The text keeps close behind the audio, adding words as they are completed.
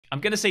I'm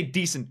gonna say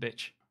decent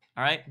bitch.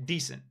 All right,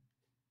 decent.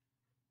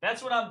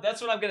 That's what I'm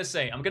gonna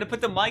say. I'm gonna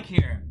put the mic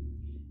here,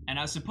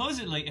 and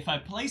supposedly if I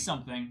play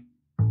something,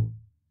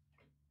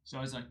 so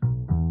I was like,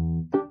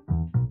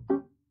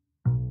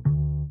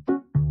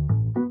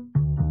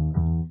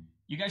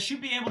 you guys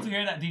should be able to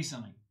hear that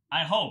decently.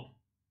 I hope.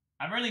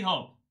 I really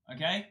hope.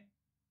 Okay.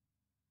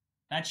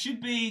 That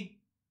should be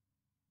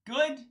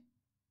good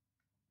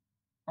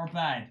or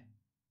bad.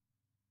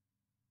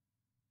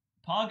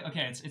 Pog?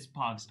 Okay, it's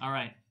Pogs. All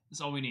right,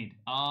 that's all we need.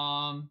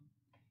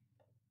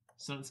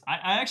 So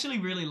I actually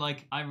really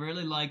like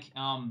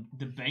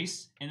the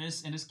bass in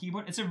this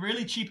keyboard. It's a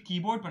really cheap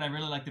keyboard, but I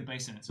really like the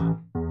bass in it. So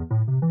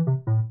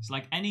it's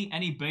like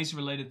any bass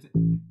related.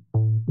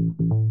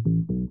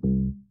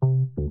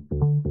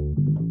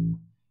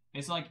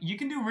 It's like you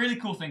can do really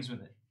cool things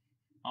with it.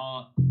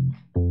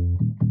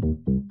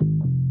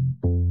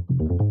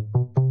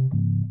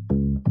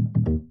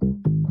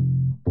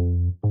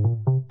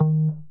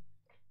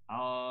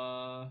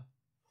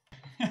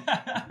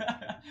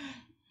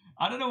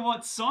 I don't know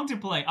what song to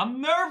play.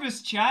 I'm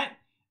nervous, chat.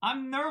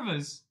 I'm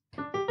nervous.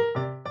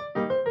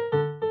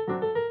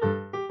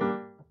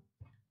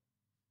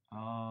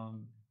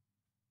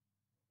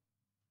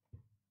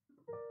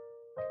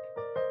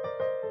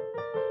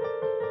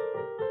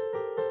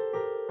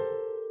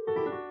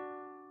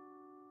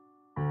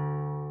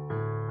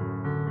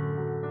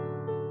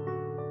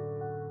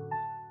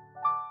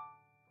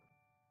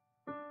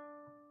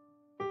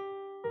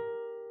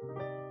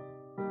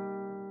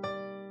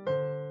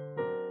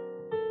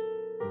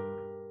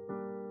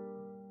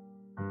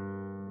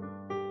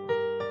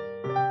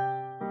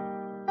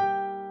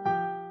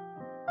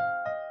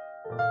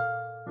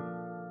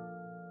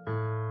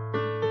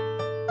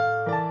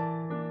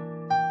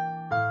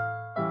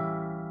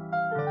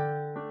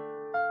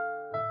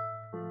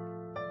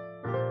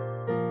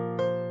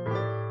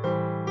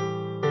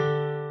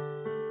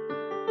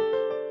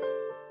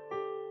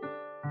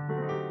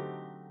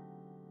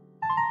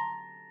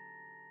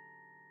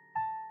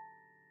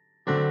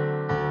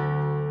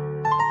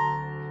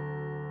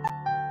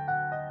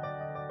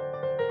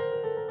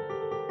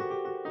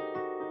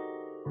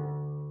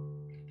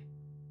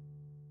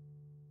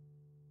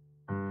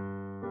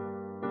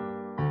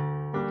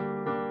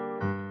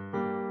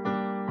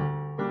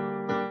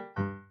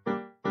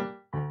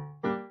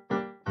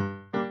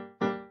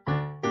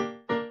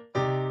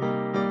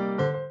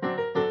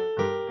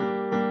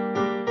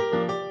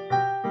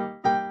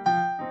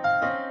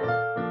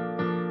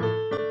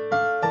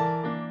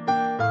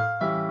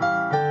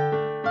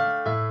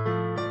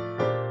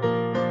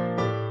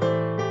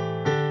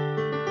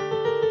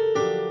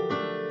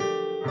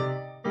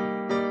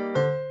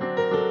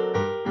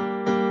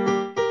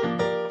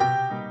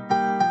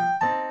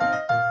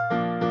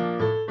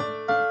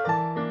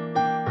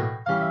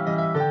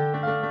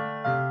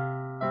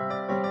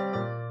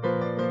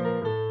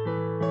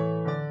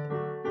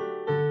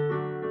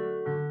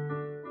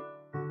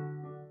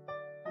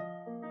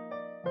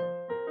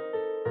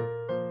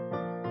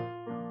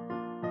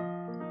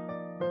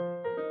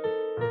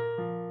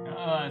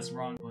 That's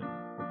wrong.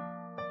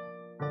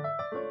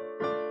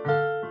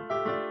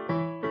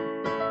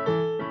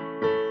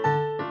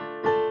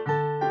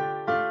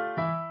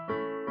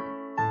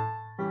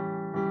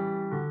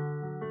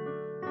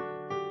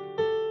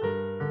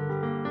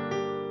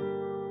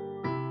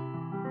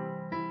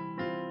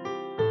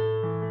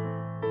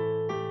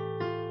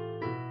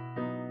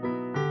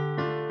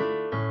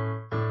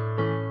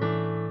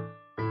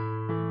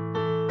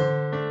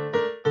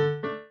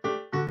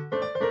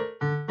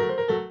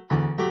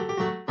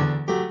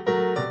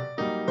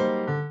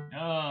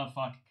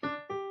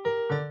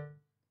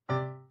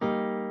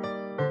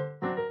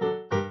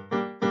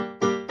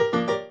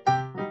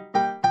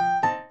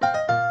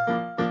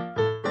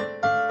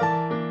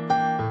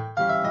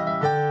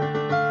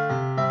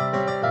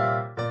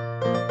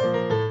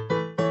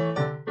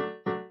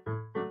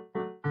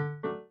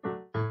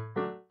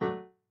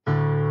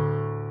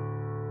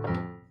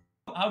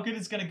 How good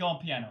it's gonna go on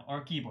piano or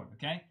keyboard,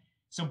 okay?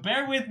 So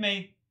bear with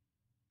me.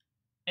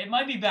 It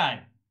might be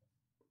bad.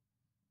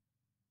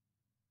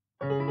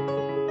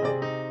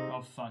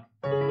 Oh, fuck.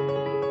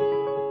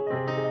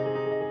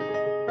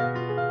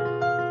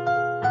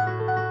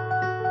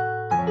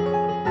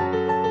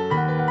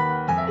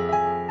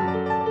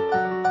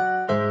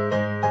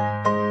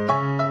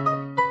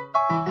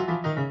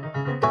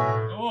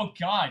 Oh,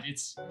 God,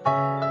 it's...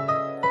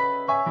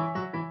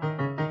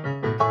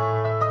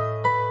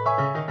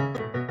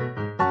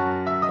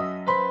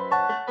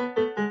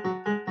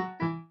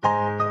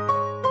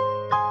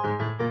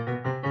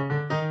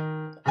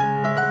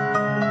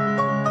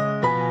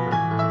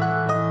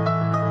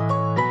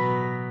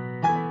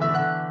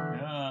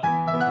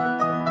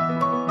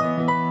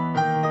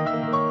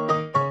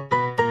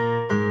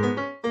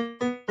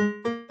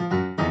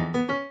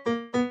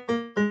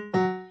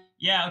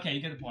 Yeah, okay, you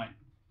get the point.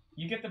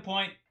 You get the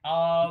point.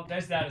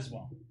 There's that as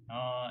well.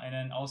 And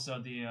then also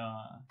the,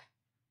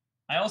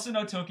 I also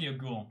know Tokyo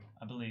Ghoul,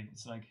 I believe.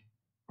 It's like...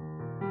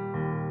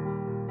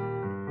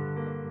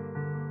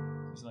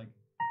 It's like...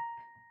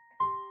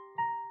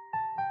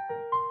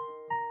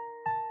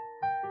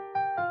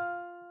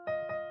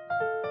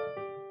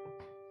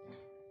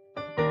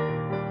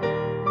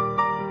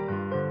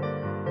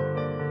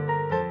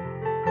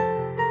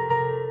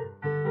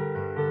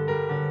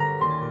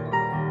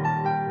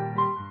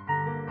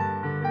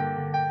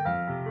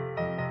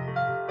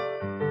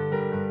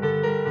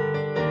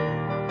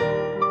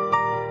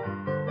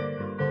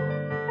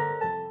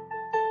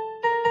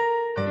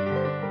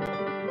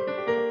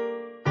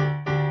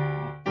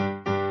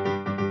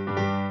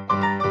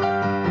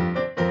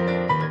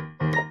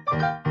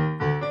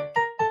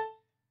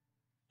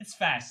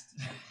 fast.